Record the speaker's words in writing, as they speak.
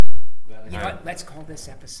You know what? Let's call this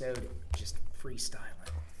episode just Freestylin.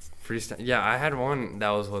 Yeah, I had one that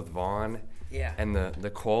was with Vaughn. Yeah. And the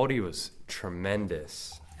quality was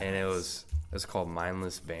tremendous. And it's called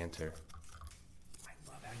Mindless Banter. I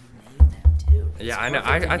love how you named them too. Yeah, I know.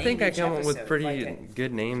 I think I come up with pretty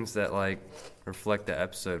good names that like reflect the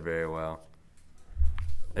episode very well.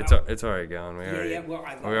 It's already going. We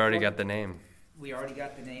already got the name. We already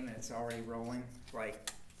got the name and it's already rolling.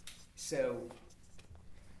 So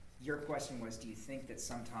your question was, do you think that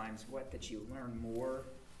sometimes that you learn more?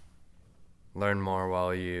 Learn more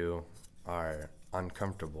while you are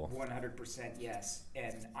uncomfortable. 100% yes.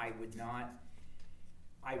 And I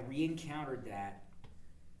re-encountered that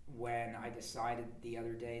when I decided the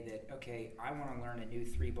other day that, okay, I want to learn a new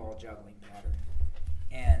 3-ball juggling pattern.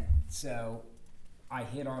 And so I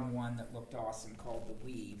hit on one that looked awesome called the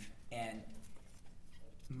weave. And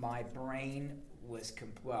my brain was,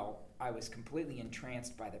 I was completely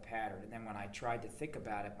entranced by the pattern. And then when I tried to think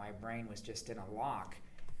about it, my brain was just in a lock.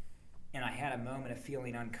 And I had a moment of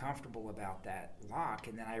feeling uncomfortable about that lock.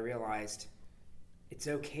 And then I realized it's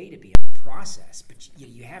okay to be in that process. But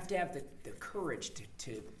you have to have the courage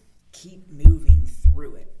to keep moving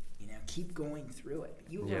through it. Keep going through it.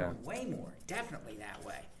 You learn way more, definitely that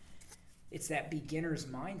way. It's that beginner's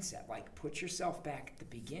mindset. Put yourself back at the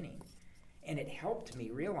beginning. And it helped me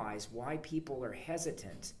realize why people are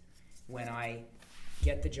hesitant when I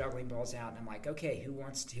get the juggling balls out and I'm like, okay, who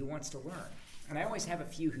wants to learn? And I always have a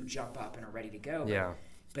few who jump up and are ready to go. Yeah.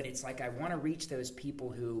 But it's like I want to reach those people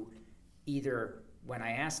who either when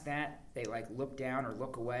I ask that, they look down or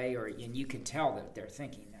look away, and you can tell that they're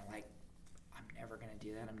thinking, they're like, I'm never going to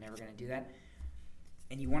do that. I'm never going to do that.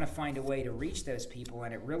 And you want to find a way to reach those people.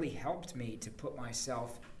 And it really helped me to put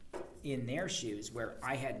myself in their shoes where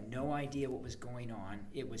I had no idea what was going on.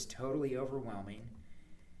 It was totally overwhelming,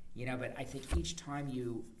 but I think each time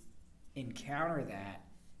you encounter that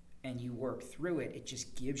and you work through it, it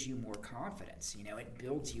just gives you more confidence. It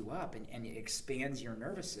builds you up and it expands your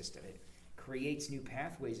nervous system. It creates new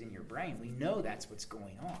pathways in your brain. We know that's what's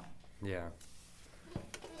going on. Yeah.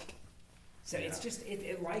 So it's just,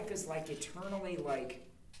 life is eternally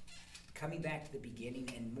coming back to the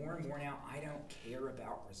beginning, and more now, I don't care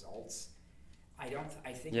about results. I've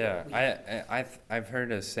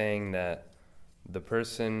heard a saying that the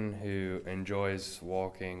person who enjoys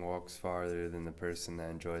walking walks farther than the person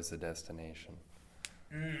that enjoys the destination.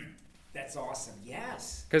 That's awesome.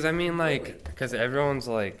 Yes. Because because everyone's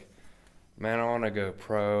like, man, I want to go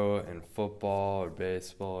pro in football or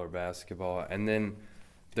baseball or basketball, and then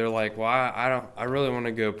they're like, well, I really want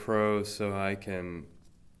to go pro so I can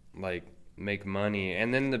make money.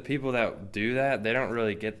 And then the people that do that, they don't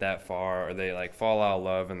really get that far, or they fall out of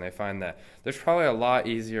love, and they find that there's probably a lot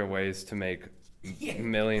easier ways to make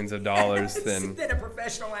millions of dollars than a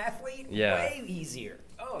professional athlete. Way easier.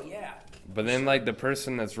 Oh yeah. But then the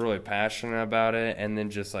person that's really passionate about it and then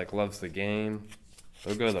just loves the game,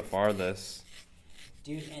 they'll go the farthest.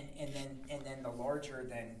 Dude, and then the larger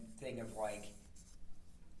than thing of life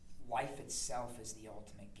itself is the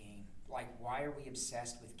ultimate game. Why are we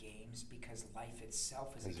obsessed with games? Because life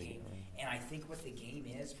itself is a game. And I think what the game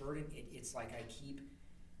is, Verdon, it's I keep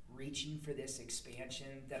reaching for this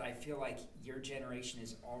expansion that I feel your generation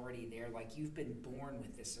is already there. You've been born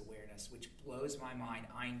with this awareness, which blows my mind.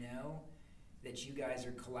 I know that you guys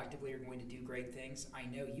are collectively going to do great things. I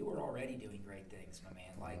know you are already doing great things, my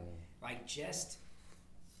man. Just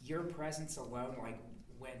your presence alone,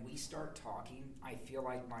 when we start talking, I feel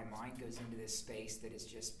my mind goes into this space that is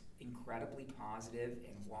just incredibly positive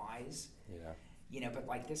and wise. Yeah.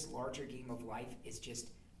 But this larger game of life is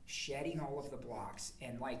just shedding all of the blocks.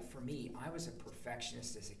 And for me, I was a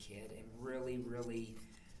perfectionist as a kid and really, really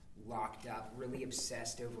locked up, really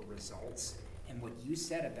obsessed over results. And what you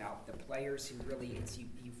said about the players who really,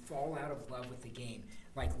 you fall out of love with the game.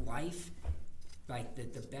 Life,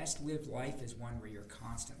 the best lived life is one where you're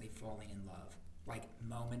constantly falling in love.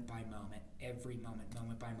 Moment by moment, every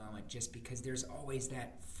moment by moment, just because there's always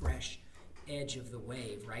that fresh edge of the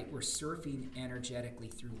wave, right? We're surfing energetically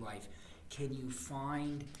through life. Can you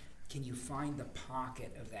find the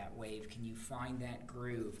pocket of that wave? Can you find that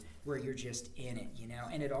groove where you're just in it,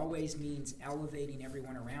 And it always means elevating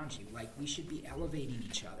everyone around you. We should be elevating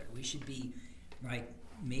each other. We should be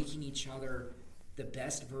making each other the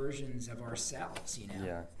best versions of ourselves,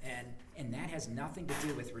 Yeah. And that has nothing to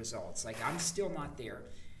do with results. I'm still not there.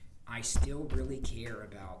 I still really care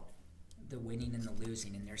about the winning and the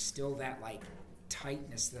losing, and there's still that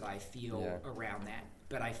tightness that I feel around that.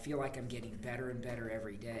 But I feel I'm getting better and better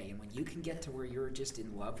every day. And when you can get to where you're just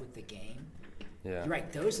in love with the game, you're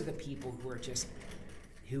right. Those are the people who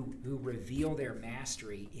who reveal their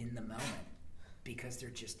mastery in the moment because they're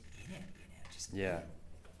just in it, just yeah.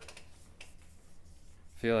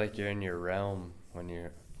 I feel like you're in your realm when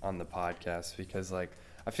you're on the podcast because, like,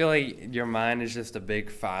 I feel like your mind is just a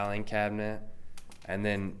big filing cabinet, and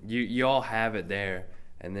then you all have it there,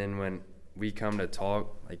 and then when we come to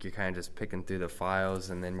talk, like, you're kind of just picking through the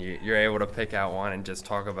files, and then you're able to pick out one and just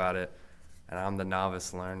talk about it, and I'm the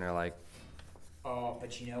novice learner, like. Oh,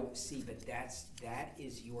 but that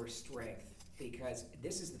is your strength, because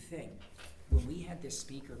this is the thing. When we had this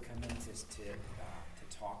speaker come in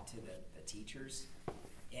to talk to the teachers,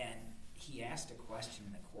 and he asked a question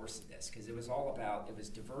in the course of this, because it was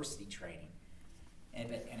diversity training,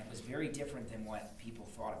 and it was very different than what people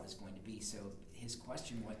thought it was going to be. So his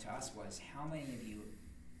question to us was, how many of you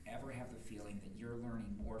ever have the feeling that you're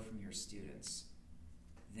learning more from your students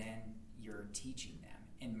than you're teaching them?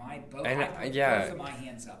 And I put both of my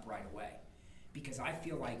hands up right away, because I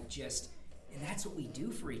feel like and that's what we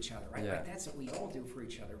do for each other, right? Yeah. Like, that's what we all do for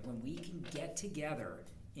each other. When we can get together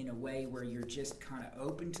in a way where you're just kind of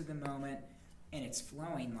open to the moment and it's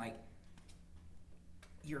flowing, like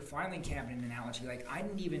your filing cabinet analogy, like I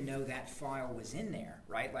didn't even know that file was in there,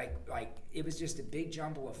 right? Like it was just a big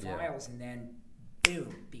jumble of files, and then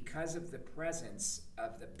boom, because of the presence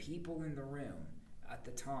of the people in the room at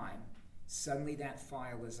the time, suddenly that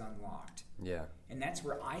file is unlocked. Yeah. And that's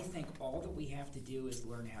where I think all that we have to do is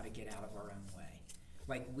learn how to get out of our own way.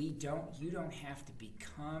 Like you don't have to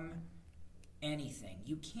become anything.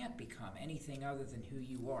 You can't become anything other than who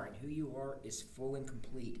you are, and who you are is full and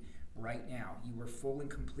complete right now. You were full and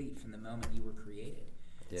complete from the moment you were created.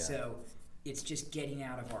 Yeah. So it's just getting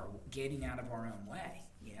out of our own way.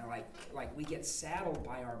 Like we get saddled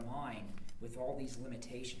by our mind with all these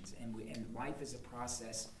limitations, and life is a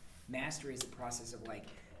process. Mastery is a process of like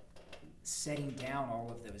setting down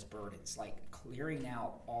all of those burdens, like clearing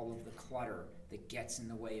out all of the clutter that gets in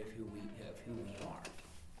the way of who we are.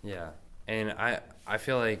 Yeah. And I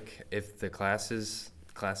feel like if the classes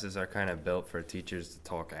are kind of built for teachers to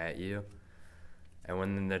talk at you, and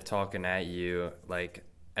when they're talking at you, like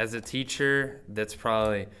as a teacher, that's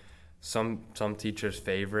probably some teachers'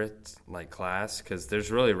 favorite like class, because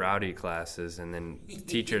there's really rowdy classes, and then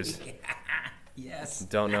teachers yes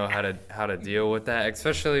don't know how to deal with that.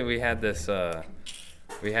 Especially we had this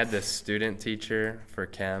student teacher for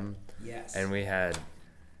chem, yes, and we had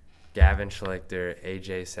Gavin Schlichter,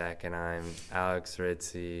 AJ Sackenheim, Alex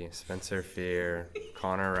Ritzy, Spencer Fear,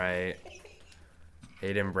 Connor Wright,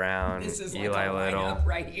 Hayden Brown, this is Eli like a Little, lineup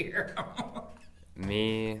right here.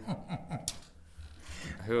 me,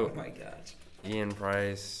 oh my gosh, Ian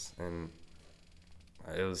Price, and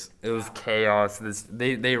it was chaos.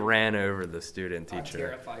 They ran over the student teacher.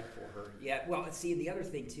 I'm terrified for her. Yeah, well, see, the other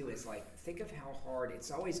thing too is like, think of how hard.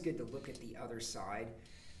 It's always good to look at the other side.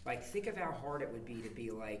 Like, think of how hard it would be to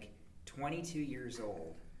be like 22 years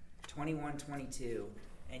old, 21, 22,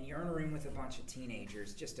 and you're in a room with a bunch of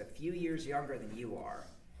teenagers just a few years younger than you are.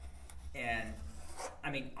 And I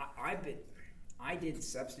mean, I did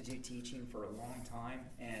substitute teaching for a long time,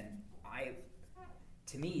 and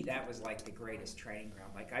to me, that was like the greatest training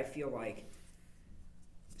ground. Like, I feel like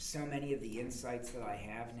so many of the insights that I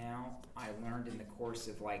have now, I learned in the course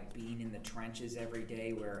of like being in the trenches every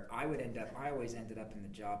day, where I always ended up in the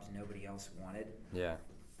jobs nobody else wanted. Yeah.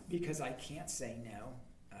 Because I can't say no.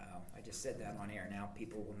 I just said that on air. Now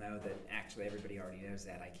people will know that actually everybody already knows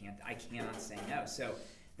that. I cannot say no. So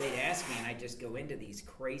they'd ask me, and I just go into these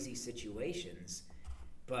crazy situations.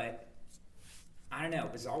 But I don't know.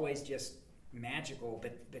 It was always just magical.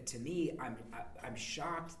 But to me, I'm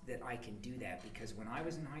shocked that I can do that, because when I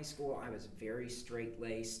was in high school, I was very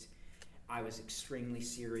straight-laced. I was extremely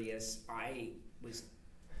serious. I was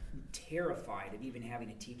terrified of even having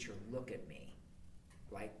a teacher look at me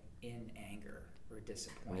like in anger or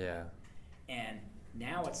disappointment. Yeah. And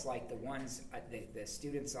now it's like the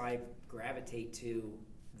students I gravitate to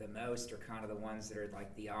the most are kind of the ones that are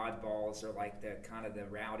like the oddballs, or like the kind of the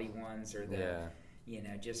rowdy ones, or the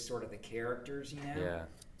just sort of the characters, Yeah.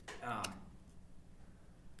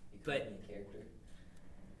 But a character.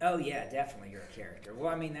 Oh yeah, definitely you're a character. Well,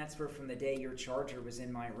 I mean, that's where from the day your charger was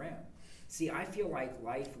in my room. See, I feel like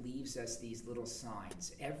life leaves us these little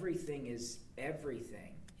signs. Everything is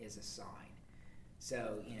a sign.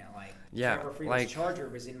 So, like Trevor Friedel's charger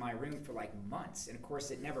was in my room for like months. And of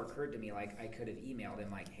course, it never occurred to me like I could have emailed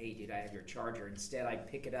him like, hey, dude, I have your charger. Instead, I'd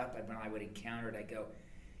pick it up, and when I would encounter it, I'd go,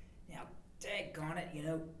 now, daggone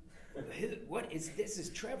it, what is this? Is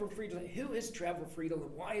Trevor Friedel? Who is Trevor Friedel,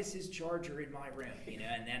 and why is his charger in my room?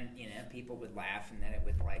 And then people would laugh, and then it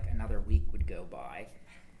would like another week would go by,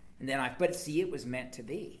 and then but see, it was meant to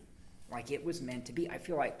be. Like it was meant to be. I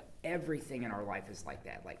feel like everything in our life is like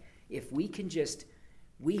that. Like if we can just,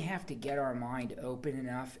 we have to get our mind open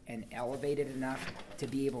enough and elevated enough to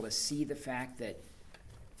be able to see the fact that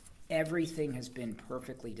everything has been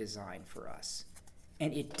perfectly designed for us.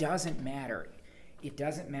 And it doesn't matter. It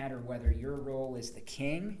doesn't matter whether your role is the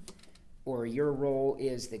king or your role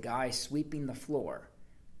is the guy sweeping the floor.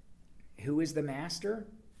 Who is the master?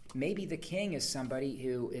 Maybe the king is somebody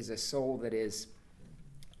who is a soul that is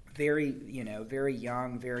very, very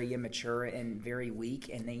young, very immature, and very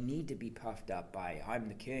weak, and they need to be puffed up by, I'm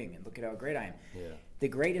the king, and look at how great I am. Yeah. The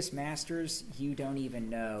greatest masters, you don't even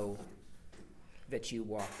know that you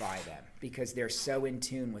walk by them because they're so in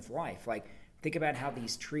tune with life. Like, think about how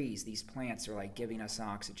these trees, these plants are like giving us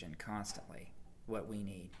oxygen constantly, what we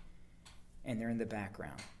need. And they're in the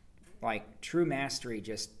background. Like, true mastery,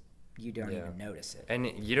 just, you don't even notice it.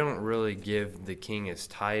 And you don't really give the king his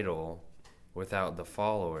title without the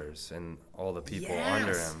followers and all the people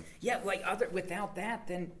under him. Yeah, like without that,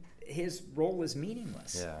 then his role is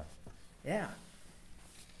meaningless. Yeah.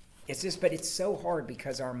 It's just, but it's so hard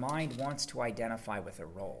because our mind wants to identify with a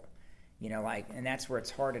role. And that's where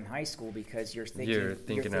it's hard in high school because you're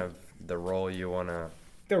thinking of the role you want to...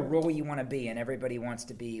 The role you want to be, and everybody wants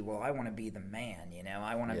to be, well, I want to be the man,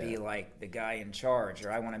 I want to be like the guy in charge,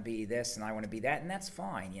 or I want to be this and I want to be that, and that's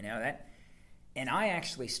fine, that. And I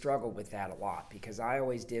actually struggled with that a lot because I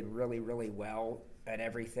always did really, really well at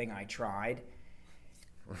everything I tried.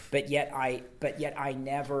 But yet I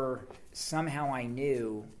never, somehow I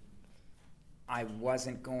knew I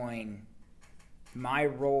wasn't going, my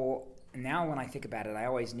role, now when I think about it, I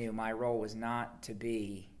always knew my role was not to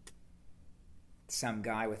be some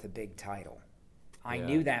guy with a big title. I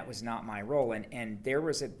knew that was not my role. And there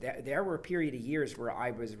were a period of years where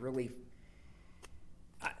I was really,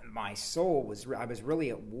 I was really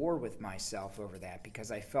at war with myself over that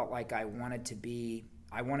because I felt like I wanted to be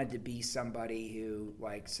somebody who,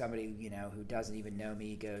 like somebody, who doesn't even know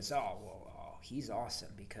me goes, he's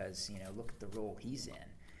awesome because, look at the role he's in.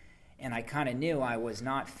 And I kind of knew I was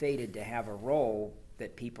not fated to have a role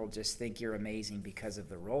that people just think you're amazing because of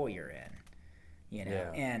the role you're in,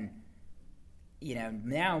 And,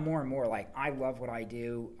 now more and more, like, I love what I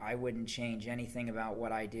do. I wouldn't change anything about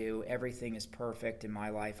what I do. Everything is perfect in my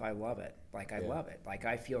life. I love it. Like, I love it. Like,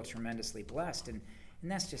 I feel tremendously blessed. And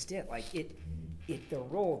that's just it. Like, the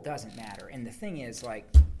role doesn't matter. And the thing is,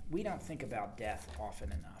 like, we don't think about death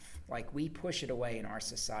often enough. Like, we push it away in our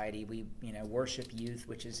society. We, worship youth,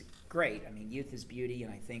 which is great. I mean, youth is beauty,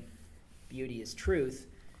 and I think beauty is truth.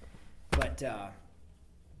 But,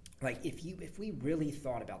 like, if we really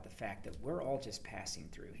thought about the fact that we're all just passing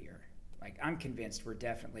through here, like, I'm convinced we're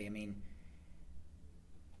definitely,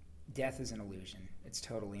 death is an illusion. It's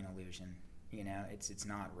totally an illusion. It's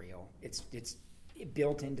not real. It's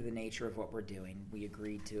built into the nature of what we're doing. We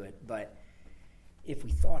agreed to it. But if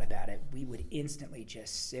we thought about it, we would instantly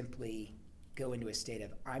just simply go into a state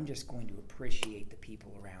of, I'm just going to appreciate the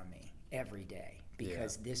people around me every day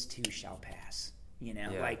because this too shall pass.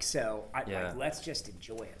 Like, so like, let's just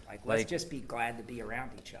enjoy it. Like, let's just be glad to be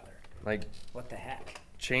around each other. Like, what the heck?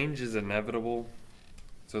 Change is inevitable.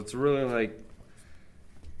 So it's really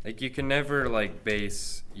like you can never like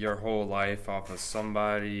base your whole life off of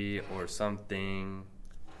somebody or something.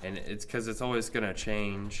 And it's because it's always going to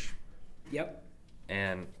change. Yep.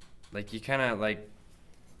 And like, you kind of like,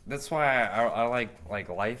 that's why I like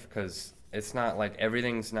life, because it's not like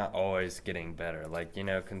everything's not always getting better. Like,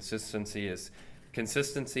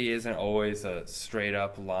 Consistency isn't always a straight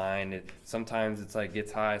up line. Sometimes it's like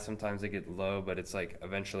gets high, sometimes it gets low, but it's like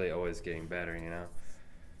eventually always getting better,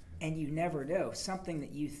 And you never know. Something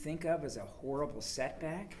that you think of as a horrible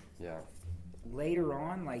setback. Yeah. Later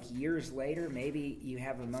on, like years later, maybe you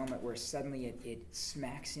have a moment where suddenly it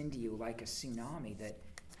smacks into you like a tsunami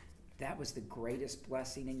that was the greatest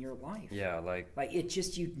blessing in your life. Yeah, like it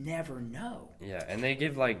just, you'd never know. Yeah, and they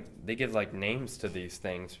give names to these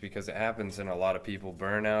things because it happens in a lot of people.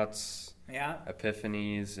 Burnouts,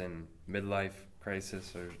 epiphanies, and midlife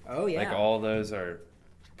crisis, like all those are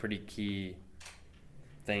pretty key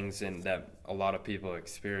things in that a lot of people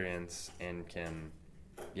experience and can,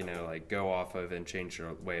 like go off of and change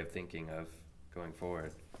their way of thinking of going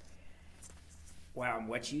forward. Wow, and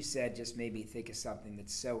what you said just made me think of something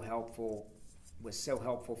that's was so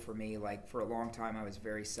helpful for me. Like, for a long time, I was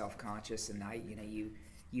very self-conscious, and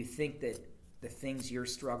you think that the things you're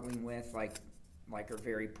struggling with, like are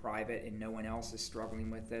very private, and no one else is struggling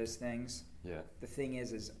with those things. Yeah. The thing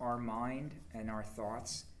is our mind and our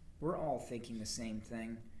thoughts, we're all thinking the same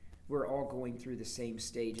thing. We're all going through the same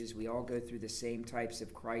stages. We all go through the same types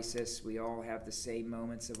of crisis. We all have the same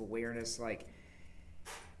moments of awareness. Like,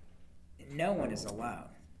 no one is alone.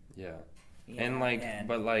 Yeah. You know,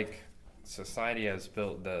 But like society has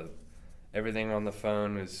built everything on the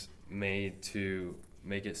phone is made to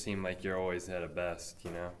make it seem like you're always at a best,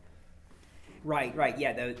 you know? Right,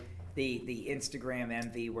 yeah, the Instagram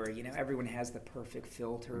envy where, you know, everyone has the perfect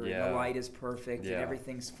filter and the light is perfect and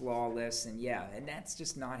everything's flawless, and and that's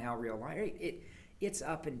just not how real life. It's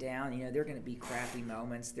up and down, you know. There are going to be crappy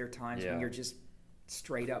moments. There are times when you're just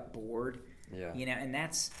straight up bored, you know, and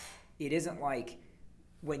it isn't like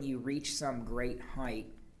when you reach some great height,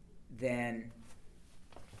 then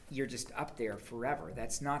you're just up there forever.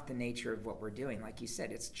 That's not the nature of what we're doing. Like you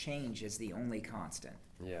said, it's change is the only constant.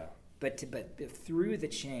 Yeah. But through the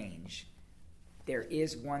change, there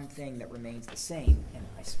is one thing that remains the same. And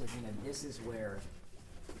I swear, you know, this is where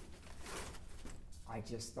I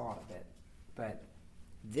just thought of it. But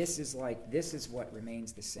this is what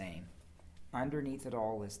remains the same. Underneath it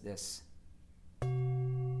all is this.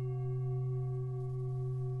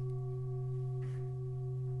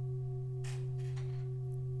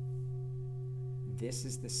 This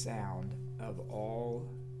is the sound of all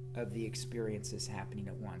of the experiences happening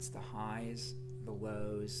at once. The highs, the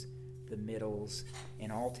lows, the middles,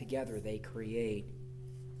 and all together they create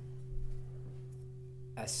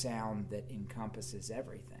a sound that encompasses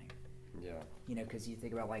everything. Yeah. You know, because you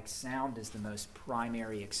think about, like, sound is the most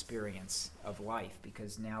primary experience of life,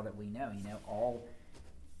 because now that we know, you know, all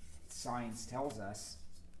science tells us,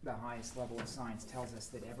 the highest level of science tells us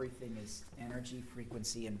that everything is energy,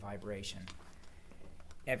 frequency, and vibration.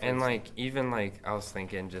 Everything. And like, even like, I was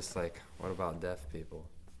thinking just like, what about deaf people?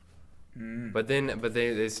 Mm. But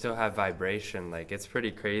they still have vibration. Like, it's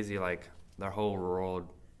pretty crazy. Like, their whole world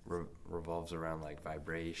revolves around like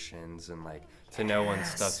vibrations and like to know when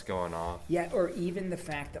stuff's going off. Yeah, or even the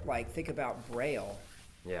fact that, like, think about Braille.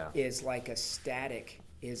 Yeah. Is like a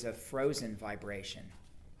frozen vibration.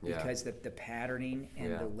 Because the patterning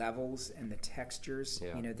and the levels and the textures,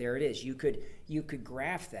 you know, there it is. You could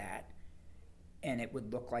graph that, and it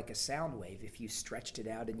would look like a sound wave if you stretched it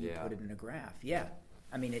out and you put it in a graph. Yeah.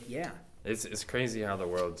 I mean, It's crazy how the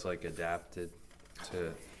world's like adapted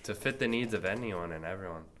to fit the needs of anyone and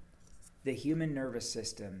everyone. The human nervous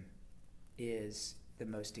system is the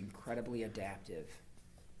most incredibly adaptive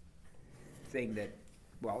thing that,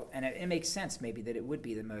 well, and it makes sense maybe that it would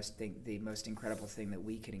be the most incredible thing that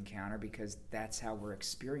we could encounter, because that's how we're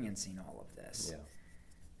experiencing all of this. Yeah.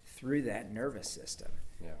 Through that nervous system.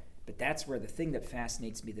 Yeah. But that's where the thing that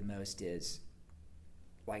fascinates me the most is,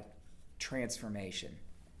 like, transformation.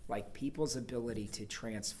 Like, people's ability to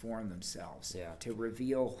transform themselves. Yeah. To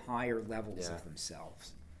reveal higher levels of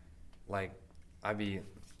themselves. Like, I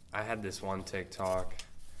had this one TikTok,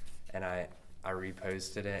 and I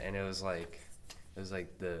reposted it, and it was like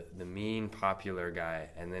the mean popular guy,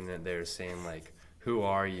 and then they're saying like, who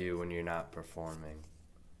are you when you're not performing?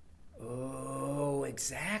 Oh,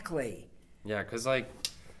 exactly. Yeah, because like,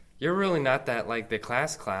 you're really not that, like, the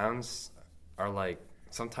class clowns are like,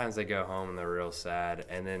 sometimes they go home and they're real sad,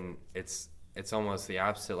 and then it's almost the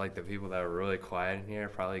opposite. Like, the people that are really quiet in here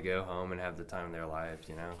probably go home and have the time of their lives,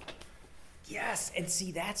 you know? Yes, and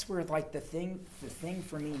see, that's where, like, the thing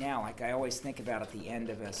for me now, like, I always think about at the end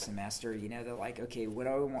of a semester, you know, they're like, okay,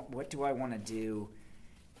 what do I want to do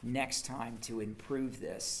next time to improve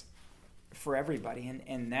this for everybody?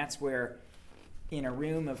 And that's where, in a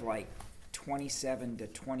room of like 27 to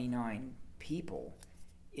 29 people,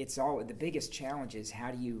 the biggest challenge is,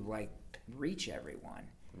 how do you, like, reach everyone?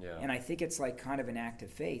 Yeah. And I think it's like kind of an act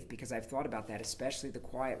of faith, because I've thought about that, especially the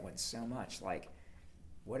quiet ones, so much. Like,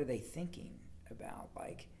 what are they thinking about?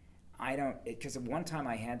 Like, because at one time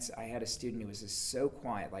I had a student who was just so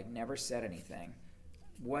quiet, like, never said anything.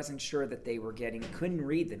 Wasn't sure that they were couldn't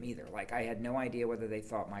read them either. Like, I had no idea whether they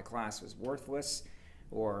thought my class was worthless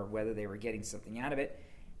or whether they were getting something out of it.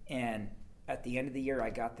 And at the end of the year,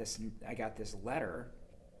 I got this letter,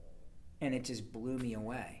 and it just blew me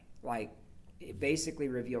away. Like, it basically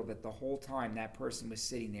revealed that the whole time that person was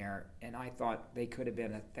sitting there, and I thought they could have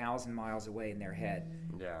been 1,000 miles away in their head.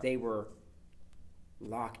 Yeah. They were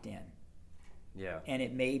locked in. Yeah. And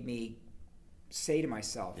it made me say to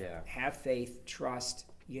myself, have faith, trust,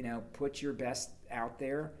 you know, put your best out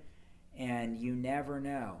there, and you never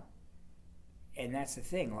know. And that's the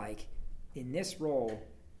thing, like, in this role,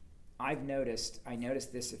 I noticed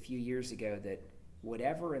this a few years ago, that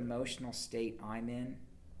whatever emotional state I'm in,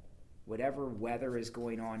 whatever weather is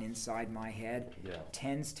going on inside my head,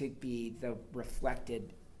 tends to be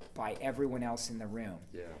reflected by everyone else in the room.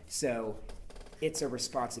 Yeah. So it's a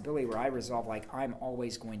responsibility where I resolve, like, I'm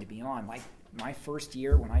always going to be on. Like, my first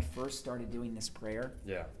year, when I first started doing this prayer,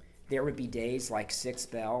 there would be days like 6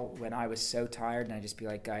 bell when I was so tired and I'd just be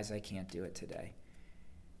like, guys, I can't do it today.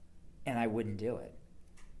 And I wouldn't do it.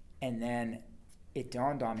 And then it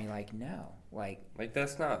dawned on me like, no, like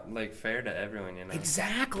that's not like fair to everyone, you know.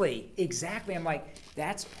 Exactly. I'm like,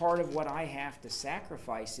 that's part of what I have to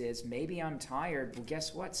sacrifice is maybe I'm tired. Well,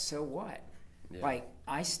 guess what? So what? Yeah. Like,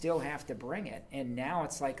 I still have to bring it. And now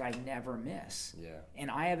it's like I never miss. Yeah. And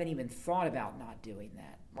I haven't even thought about not doing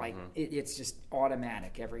that. Like, it's just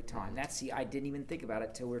automatic every time. I didn't even think about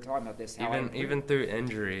it till we were talking about this. Even through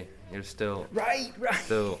injury, you're still right.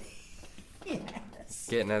 Still yes.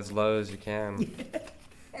 Getting as low as you can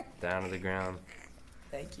down to the ground.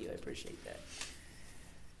 Thank you. I appreciate that.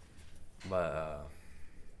 But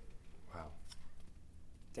wow.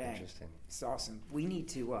 Dang. Interesting. It's awesome. We need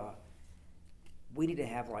to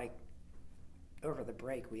have like over the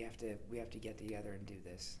break we have to get together and do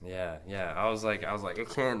this. Yeah. I was like I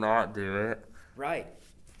can't not do it. Right.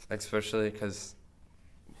 Especially because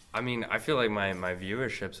I mean, I feel like my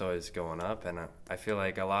viewership's always going up, and I feel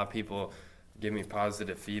like a lot of people give me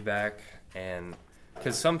positive feedback, and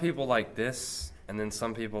because some people like this and then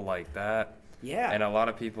some people like that. Yeah. And a lot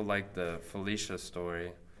of people like the Felicia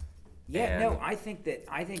story. Yeah, and no, I think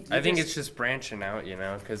it's just branching out, you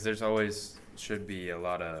know, because there's always should be a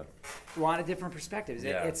lot of different perspectives.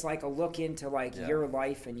 Yeah. It's like a look into like your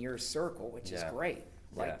life and your circle, which is great.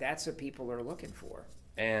 Like that's what people are looking for.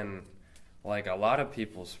 And like a lot of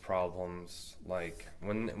people's problems, like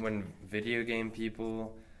when video game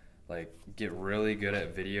people like get really good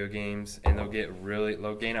at video games, and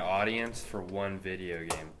they'll gain an audience for one video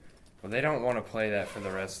game. Well, they don't want to play that for the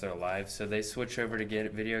rest of their lives, so they switch over to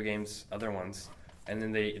get video games, other ones, and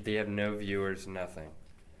then they have no viewers, nothing.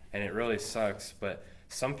 And it really sucks, but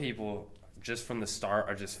some people, just from the start,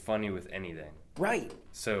 are just funny with anything. Right.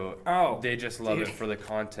 So they just love it for the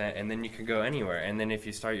content, and then you can go anywhere. And then if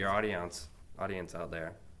you start your audience out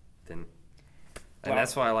there, then... And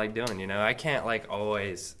that's what I like doing, you know. I can't like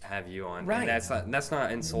always have you on. Right. And that's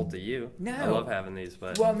not insult to you. No. I love having these,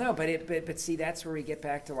 but but see, that's where we get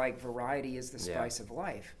back to like variety is the spice of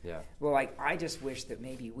life. Yeah. Well, like I just wish that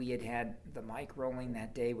maybe we had the mic rolling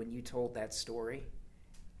that day when you told that story,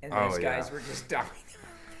 and those guys were just dying.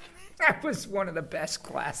 That was one of the best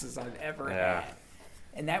classes I've ever had,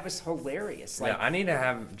 and that was hilarious. Like, I need to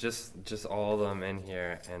have just all of them in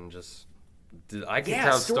here and just. I can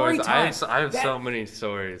tell stories. I have so many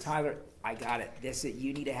stories. Tyler, I got it.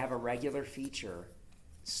 You need to have a regular feature,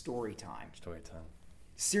 story time.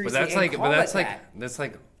 Seriously, that's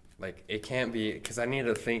like it can't be, because I need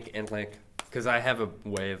to think in like, because I have a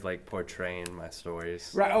way of like portraying my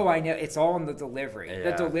stories. Right. Oh, I know. It's all in the delivery.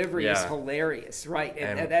 Yeah. The delivery is hilarious. Right.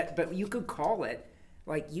 And but you could call it.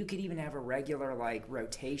 Like, you could even have a regular, like,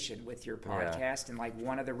 rotation with your podcast, and, like,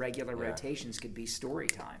 one of the regular rotations could be story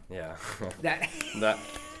time. Yeah. That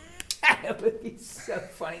would be so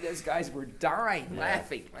funny. Those guys were dying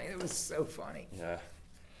laughing. Like, it was so funny. Yeah.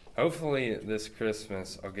 Hopefully this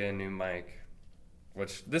Christmas I'll get a new mic,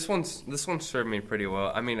 which this one served me pretty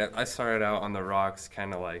well. I mean, I started out on the rocks,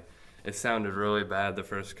 kind of like, it sounded really bad the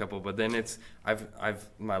first couple, but then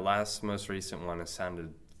my most recent one has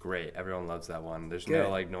sounded great. Everyone loves that one. There's no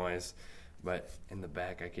like noise, but in the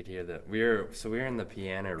back I could hear that we were in the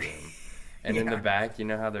piano room, and in the back, you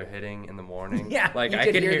know how they're hitting in the morning. Yeah, like I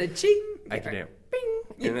could hear the ching. I could hear bing.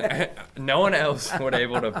 And no one else would be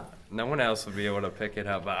able to pick it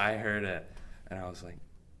up, but I heard it, and I was like,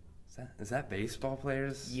 "Is that baseball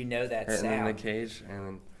players?" You know that hitting sound in the cage,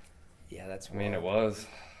 and yeah, that's. I mean, it was.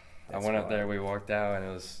 I went up there. We walked out, and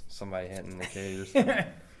it was somebody hitting the cage.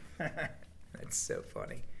 That's so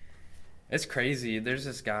funny. It's crazy. There's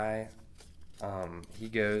this guy, he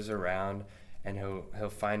goes around and he'll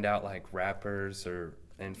find out like rappers or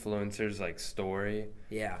influencers like story.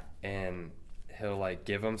 Yeah. And he'll like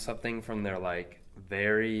give them something from their like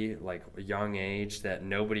very like young age that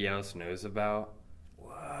nobody else knows about.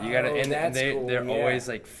 Wow. You gotta, and cool. They're always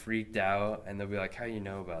like freaked out, and they'll be like, "How do you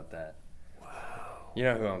know about that?" Wow. You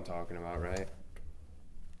know who I'm talking about, right?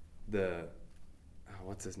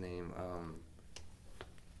 What's his name?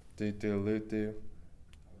 Lutu.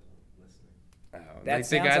 Oh, that like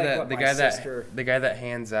the guy that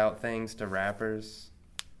hands out things to rappers.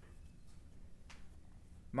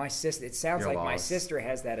 My sister. It sounds like my sister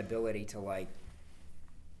has that ability to like.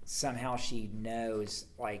 Somehow she knows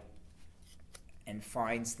like, and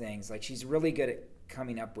finds things. Like she's really good at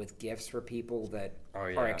coming up with gifts for people that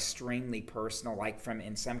are extremely personal, like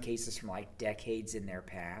in some cases from like decades in their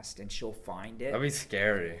past, and she'll find it. That'd be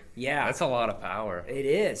scary. Yeah. That's a lot of power. It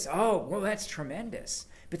is. Oh, well, that's tremendous.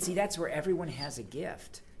 But see, that's where everyone has a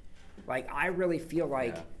gift. Like, I really feel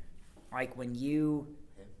like when you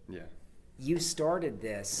Yeah. You started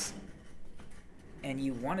this, and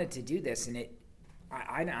you wanted to do this, and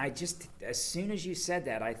I just, as soon as you said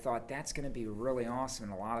that, I thought that's going to be really awesome,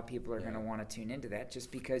 and a lot of people are going to want to tune into that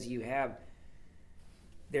just because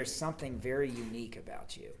there's something very unique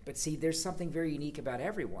about you. But see, there's something very unique about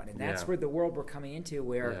everyone, and that's where the world we're coming into,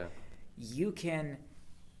 where you can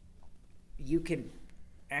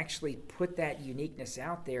actually put that uniqueness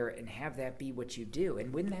out there and have that be what you do.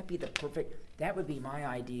 And wouldn't that be that would be my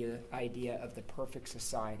idea of the perfect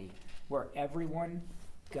society, where everyone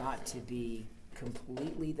got to be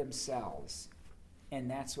completely themselves, and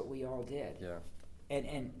that's what we all did. Yeah.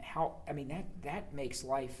 And how, I mean, that makes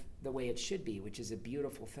life the way it should be, which is a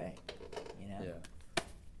beautiful thing, you know? Yeah.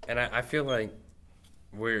 And I feel like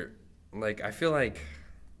I feel like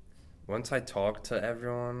once I talked to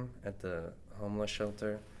everyone at the homeless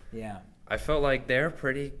shelter, I felt like they're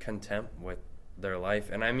pretty content with their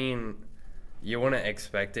life. And I mean, you wouldn't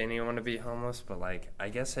expect anyone to be homeless, but like, I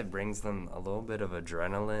guess it brings them a little bit of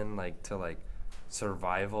adrenaline, like to like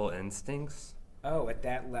survival instincts. Oh, at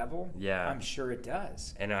that level? Yeah. I'm sure it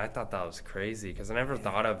does. And I thought that was crazy because I never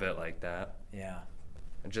thought of it like that. Yeah.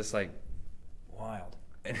 And just like wild.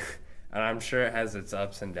 And I'm sure it has its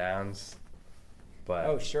ups and downs. But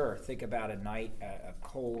oh, sure. Think about a night, a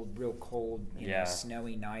cold, real cold, you know,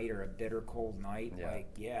 snowy night, or a bitter cold night. Yeah.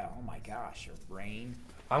 Like, oh my gosh, or rain.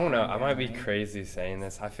 I don't know. I might be crazy saying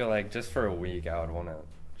this. I feel like just for a week, I would want to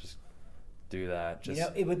just do that. Just, you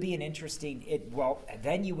know, it would be an interesting. Well,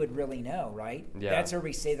 then you would really know, right? Yeah. That's where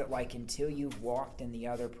we say that, like, until you've walked in the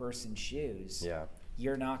other person's shoes,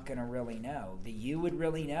 you're not going to really know. You would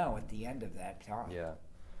really know at the end of that time. Yeah,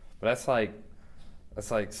 but that's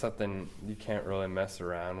like something you can't really mess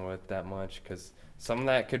around with that much, because some of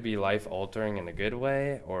that could be life altering in a good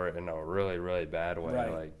way or in a really, really bad way.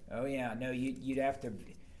 Right. Like, oh yeah, no, you'd have to.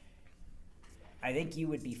 I think you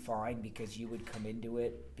would be fine because you would come into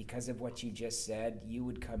it, because of what you just said, you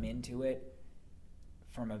would come into it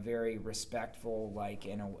from a very respectful, like,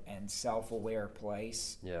 and self-aware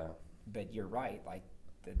place. Yeah. But you're right, like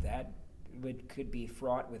that could be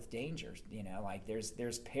fraught with dangers, you know, like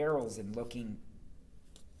there's perils in looking,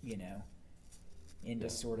 you know, into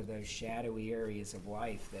sort of those shadowy areas of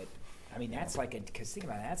life that, I mean, that's like because think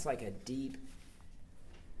about it, that's like a deep,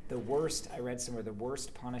 the worst, I read somewhere, the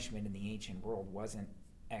worst punishment in the ancient world wasn't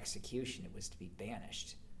execution, it was to be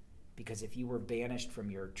banished. Because if you were banished from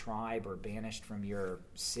your tribe or banished from your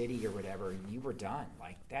city or whatever, you were done.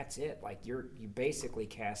 Like, that's it. Like, you basically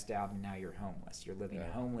cast out and now you're homeless. You're living a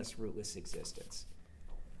homeless, rootless existence.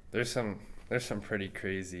 There's some pretty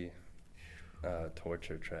crazy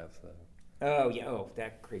torture traps though. Oh yeah. Oh,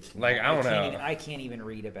 that creeps me. Like, I don't know. I can't even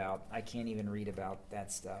read about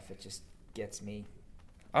that stuff. It just gets me.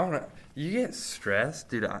 I don't know. You get stressed,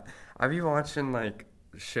 dude. I be watching like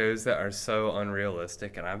shows that are so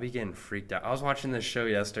unrealistic, and I be getting freaked out. I was watching this show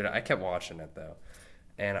yesterday. I kept watching it though,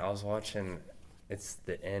 and I was watching. It's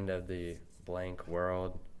the end of the blank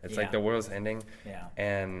world. It's like the world's ending. Yeah.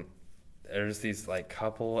 And there's these like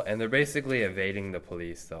couple, and they're basically evading the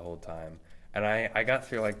police the whole time. And I got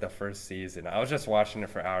through like the first season. I was just watching it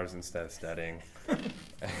for hours instead of studying.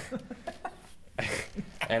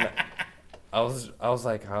 And I was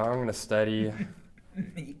like, oh, I'm gonna study.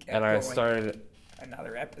 And I started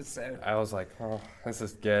another episode. I was like, oh, this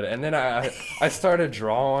is good. And then I started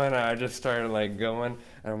drawing. And I just started like going,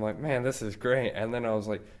 and I'm like, man, this is great. And then it was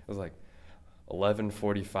like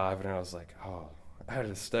 11:45, and I was like, oh, I had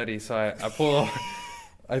to study. So I pull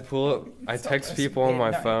up, I text people on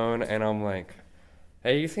my phone, and I'm like,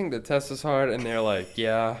 hey, you think the test is hard? And they're like,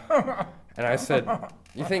 yeah. And I said,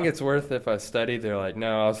 you think it's worth it if I study? They're like,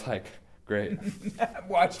 no. I was like, great.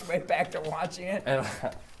 Went back to watching it. And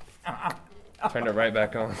I turned it right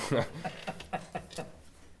back on.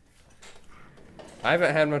 I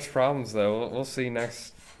haven't had much problems, though. We'll see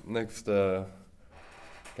next got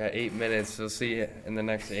 8 minutes. We'll see in the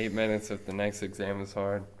next 8 minutes if the next exam is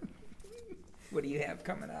hard. What do you have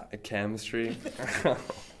coming up? A chemistry.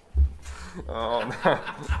 Oh, no.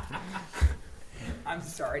 I'm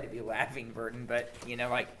sorry to be laughing, Burton, but, you know,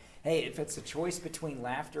 like, hey, if it's a choice between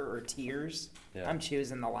laughter or tears, I'm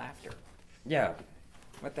choosing the laughter. Yeah.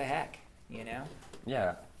 What the heck, you know?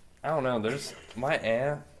 Yeah. I don't know. There's my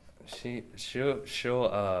aunt,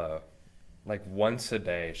 she'll like once a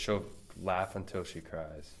day, she'll laugh until she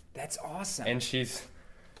cries. That's awesome. And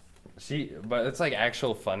but it's like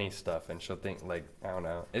actual funny stuff, and she'll think like, I don't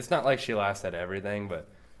know. It's not like she laughs at everything, but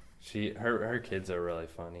her kids are really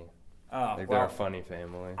funny. Oh, like, they're a funny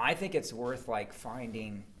family. I think it's worth like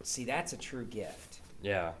finding. See, that's a true gift.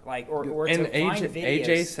 Yeah. Like or and to find videos.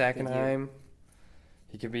 AJ Sackenheim,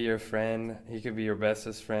 he could be your friend, he could be your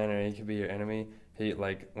bestest friend, or he could be your enemy. He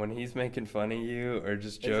like when he's making fun of you or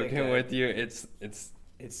just joking with you, it's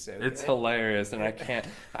so it's good. hilarious, and I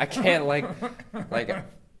can't like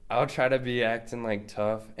I'll try to be acting like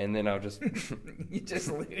tough, and then I'll just you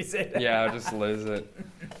just lose it. yeah, I'll just lose it.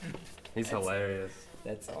 He's hilarious.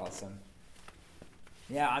 That's awesome.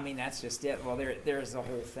 Yeah, I mean that's just it. Well, there's a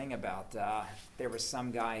whole thing about there was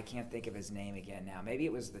some guy, I can't think of his name again now. Maybe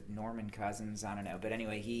it was the Norman Cousins, I don't know. But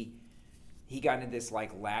anyway, he got into this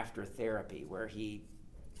like laughter therapy where he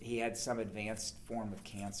had some advanced form of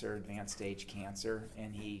cancer, advanced stage cancer,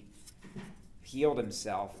 and he healed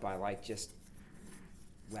himself by like just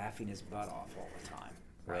laughing his butt off all the time.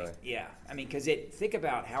 Right? Really? Yeah. I mean, because think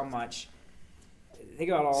about all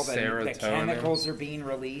the chemicals are being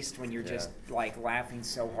released when you're just like laughing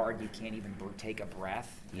so hard you can't even take a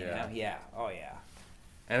breath. You know? Yeah. Oh yeah.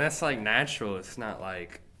 And that's like natural. It's not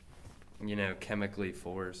like, chemically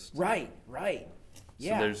forced. Right.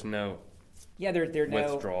 Yeah. So there's no they're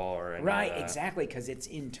no withdrawal or anything. Right, exactly, because it's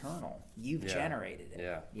internal. You've generated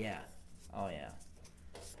it. Yeah. Oh yeah.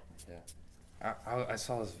 Yeah. I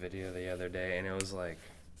saw this video the other day, and it was like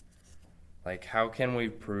how can we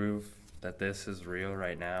prove that this is real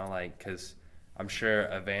right now? Like, because I'm sure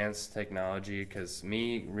advanced technology, because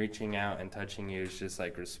me reaching out and touching you is just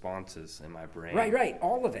like responses in my brain. Right.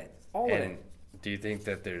 All of it. And do you think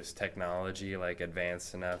that there's technology like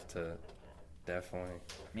advanced enough to definitely?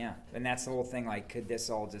 Yeah, and that's the whole thing. Like, could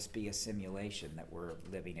this all just be a simulation that we're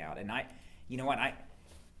living out? And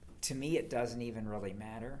to me, it doesn't even really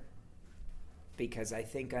matter, because I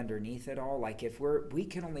think underneath it all, like if we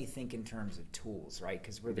can only think in terms of tools, right?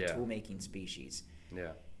 Because we're the tool-making species.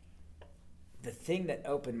 Yeah. The thing that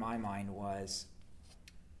opened my mind was,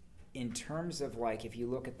 in terms of like, if you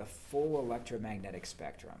look at the full electromagnetic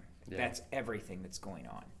spectrum, that's everything that's going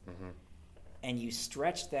on. Mm-hmm. And you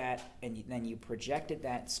stretch that, and then you projected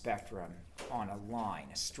that spectrum on a line,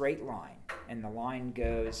 a straight line, and the line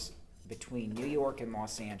goes between New York and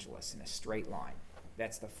Los Angeles in a straight line.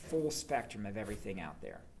 That's the full spectrum of everything out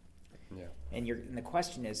there. Yeah. And the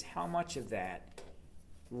question is, how much of that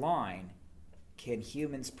line can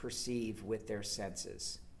humans perceive with their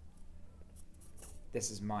senses?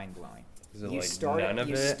 This is mind-blowing. Is it You like start none of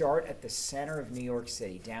you it? start at the center of New York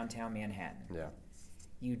City, downtown Manhattan. Yeah.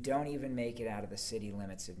 You don't even make it out of the city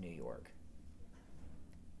limits of New York.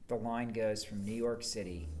 The line goes from New York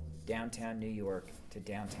City, downtown New York, to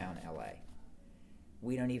downtown LA.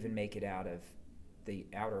 We don't even make it out of the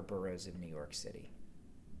outer boroughs of New York City.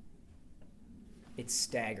 It's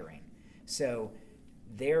staggering. So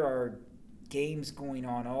there are games going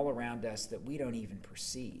on all around us that we don't even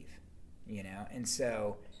perceive, And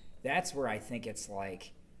so that's where I think it's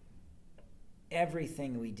like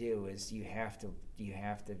everything we do is you have to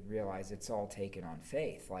realize it's all taken on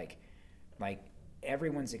faith. Like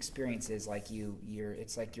everyone's experience is like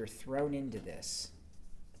it's like you're thrown into this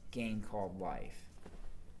game called life.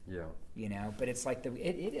 Yeah. But it's like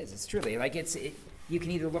it's truly like you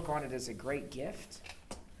can either look on it as a great gift,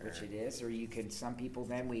 which it is, or you could, some people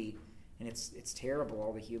then and it's terrible,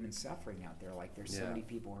 all the human suffering out there. Like there's so many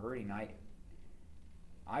people hurting.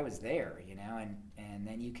 I was there, and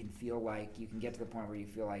then you can feel like you can get to the point where you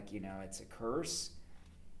feel like, it's a curse.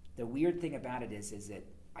 The weird thing about it is that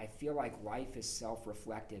I feel like life is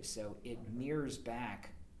self-reflective, so it mirrors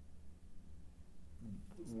back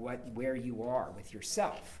where you are with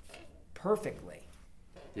yourself perfectly.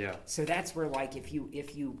 Yeah. So that's where, like, if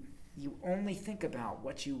you only think about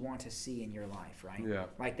what you want to see in your life, right? Yeah.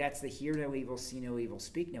 Like that's the hear no evil, see no evil,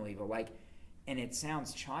 speak no evil. Like, and it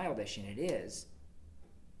sounds childish, and it is.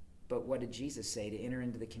 But what did Jesus say? To enter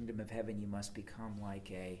into the kingdom of heaven, you must become like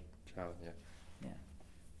a child. Yeah.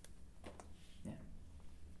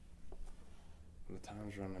 The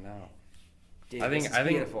time's running out. Dude, I think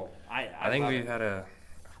beautiful. I think we've had a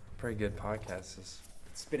pretty good podcast. It's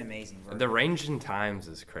been amazing. The range in times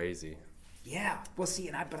is crazy. Yeah. Well, see,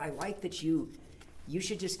 but I like that you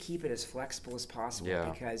should just keep it as flexible as possible. Yeah.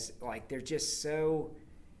 Because like they're just so.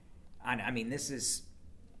 I mean, this is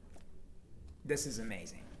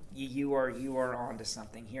amazing. You are onto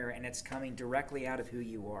something here, and it's coming directly out of who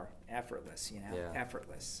you are. Effortless,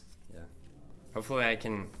 effortless. Yeah. Hopefully I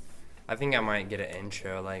think I might get an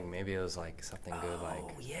intro, like maybe it was like something good, like.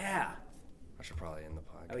 Oh, yeah. I should probably end the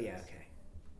podcast. Oh, yeah, okay.